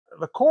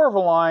The core of a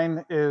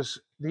line is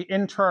the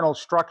internal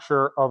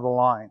structure of the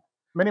line.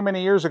 Many,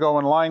 many years ago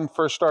when line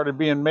first started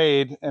being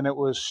made and it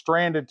was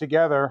stranded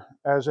together,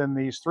 as in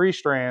these 3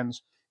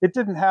 strands, it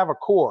didn't have a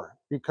core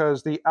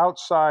because the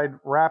outside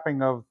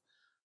wrapping of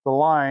the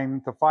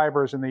line, the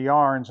fibers and the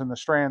yarns and the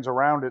strands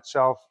around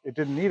itself, it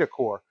didn't need a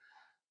core.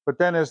 But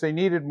then as they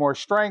needed more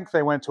strength,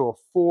 they went to a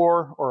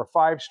 4 or a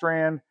 5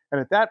 strand.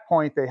 And at that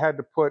point, they had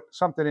to put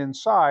something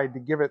inside to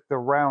give it the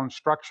round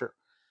structure.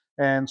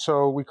 And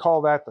so we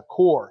call that the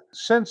core.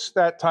 Since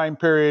that time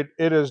period,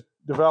 it has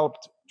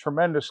developed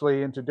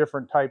tremendously into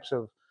different types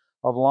of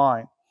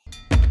line.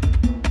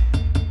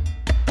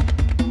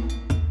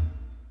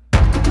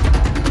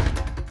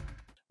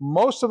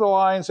 Most of the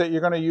lines that you're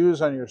going to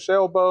use on your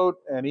sailboat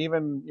and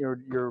even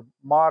your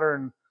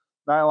modern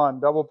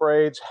nylon double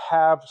braids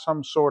have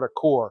some sort of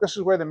core. This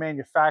is where the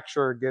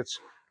manufacturer gets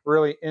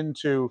really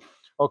into,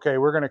 okay,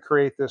 we're going to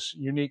create this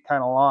unique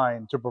kind of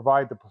line to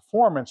provide the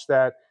performance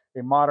that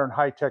a modern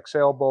high-tech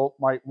sailboat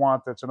might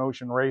want, that's an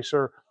ocean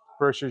racer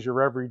versus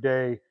your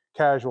everyday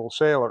casual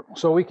sailor.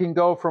 So we can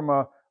go from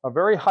a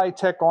very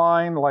high-tech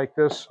line like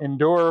this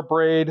Endura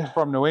Braid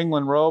from New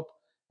England Rope,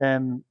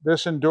 and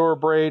this Endura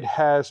Braid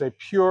has a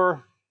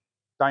pure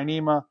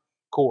Dyneema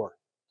core.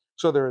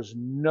 So there is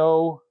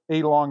no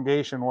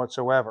elongation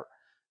whatsoever.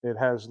 It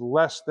has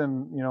less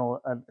than,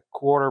 a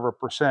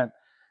 1/4%.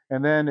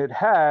 And then it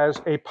has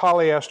a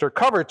polyester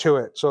cover to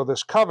it. So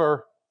this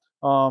cover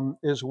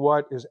is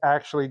what is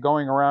actually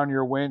going around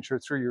your winch or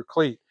through your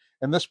cleat.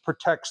 And this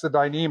protects the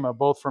Dyneema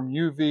both from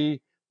UV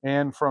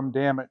and from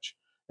damage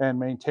and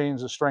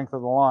maintains the strength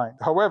of the line.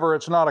 However,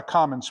 it's not a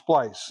common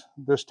splice.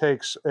 This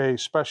takes a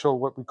special,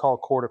 what we call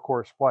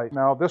core-to-core splice.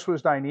 Now, this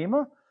was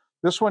Dyneema.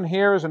 This one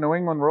here is a New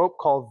England rope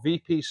called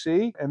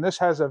VPC, and this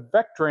has a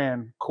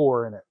Vectran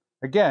core in it.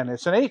 Again,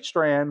 it's an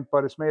 8-strand,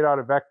 but it's made out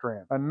of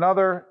Vectran.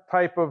 Another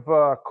type of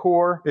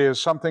core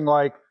is something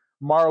like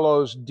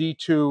Marlo's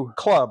D2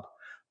 Club.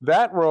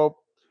 That rope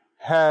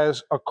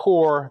has a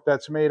core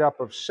that's made up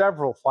of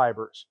several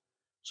fibers.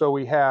 So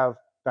we have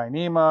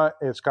Dyneema,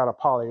 it's got a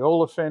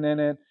polyolefin in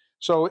it.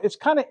 So it's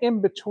kind of in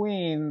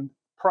between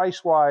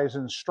price-wise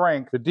and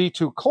strength. The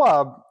D2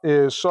 Club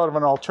is sort of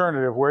an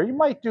alternative where you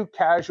might do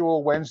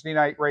casual Wednesday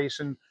night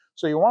racing.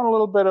 So you want a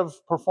little bit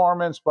of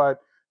performance, but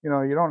you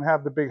don't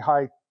have the big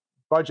high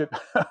budget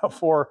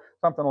for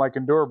something like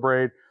Endura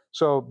Braid.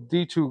 So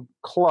D2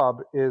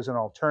 Club is an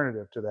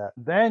alternative to that.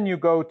 Then you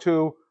go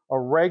to a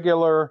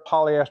regular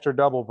polyester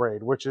double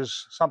braid, which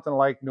is something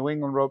like New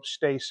England Ropes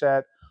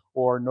Sta-Set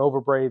or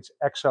Nova Braid's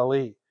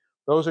XLE.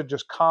 Those are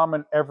just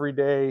common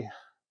everyday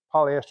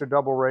polyester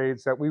double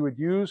braids that we would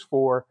use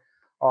for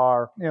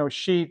our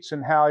sheets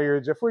and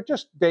halyards. If we're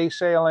just day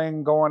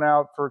sailing, going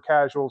out for a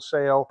casual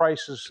sail,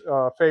 price is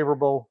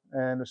favorable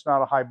and it's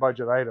not a high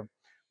budget item.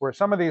 Where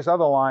some of these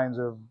other lines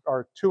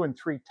are 2 and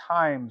 3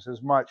 times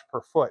as much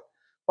per foot,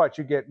 but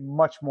you get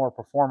much more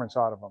performance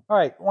out of them. All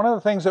right, one of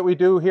the things that we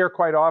do here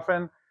quite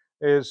often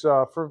is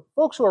for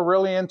folks who are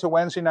really into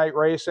Wednesday night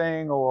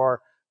racing,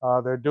 or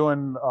they're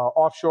doing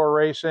offshore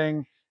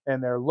racing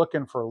and they're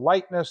looking for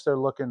lightness, they're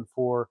looking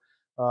for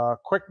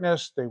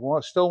quickness, they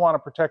still want to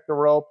protect the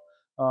rope,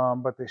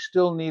 but they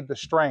still need the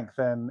strength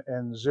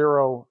and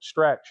zero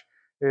stretch,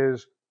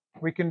 is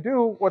we can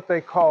do what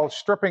they call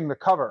stripping the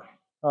cover.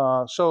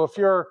 So if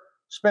your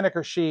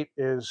spinnaker sheet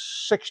is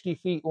 60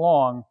 feet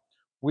long,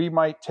 we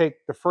might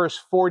take the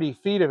first 40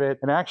 feet of it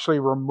and actually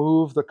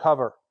remove the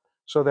cover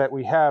so that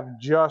we have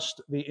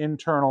just the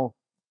internal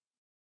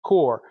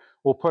core.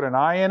 We'll put an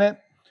eye in it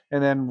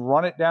and then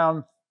run it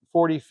down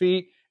 40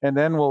 feet, and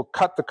then we'll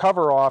cut the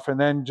cover off and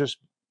then just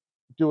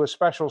do a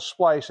special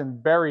splice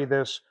and bury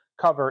this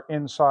cover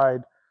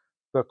inside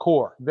the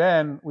core.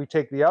 Then we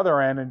take the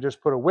other end and just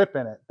put a whip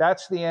in it.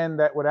 That's the end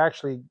that would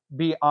actually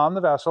be on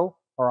the vessel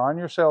or on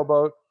your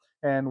sailboat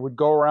and would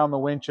go around the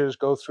winches,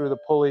 go through the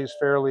pulleys,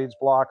 fairleads,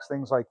 blocks,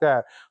 things like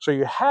that. So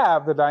you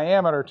have the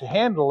diameter to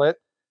handle it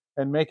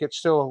and make it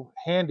still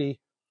handy,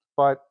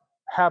 but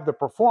have the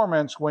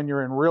performance when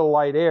you're in real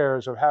light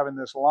airs of having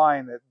this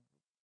line that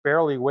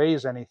barely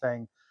weighs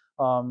anything,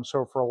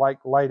 so for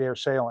light air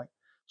sailing.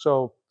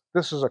 So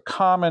this is a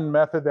common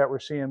method that we're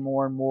seeing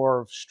more and more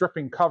of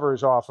stripping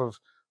covers off of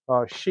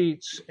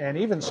sheets and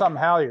even some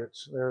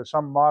halyards. There are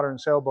some modern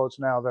sailboats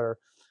now that are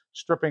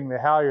stripping the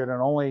halyard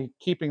and only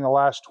keeping the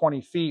last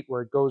 20 feet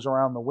where it goes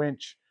around the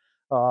winch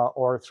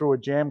or through a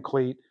jam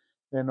cleat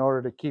in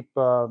order to keep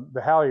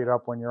the halyard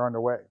up when you're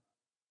underway.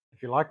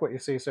 If you like what you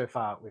see so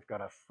far, we've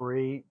got a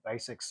free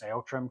basic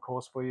sail trim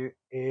course for you.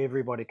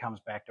 Everybody comes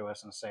back to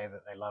us and say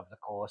that they love the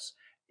course.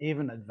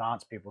 Even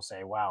advanced people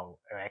say, wow,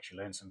 I actually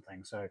learned some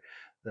things. So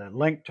the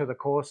link to the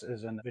course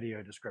is in the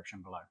video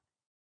description below.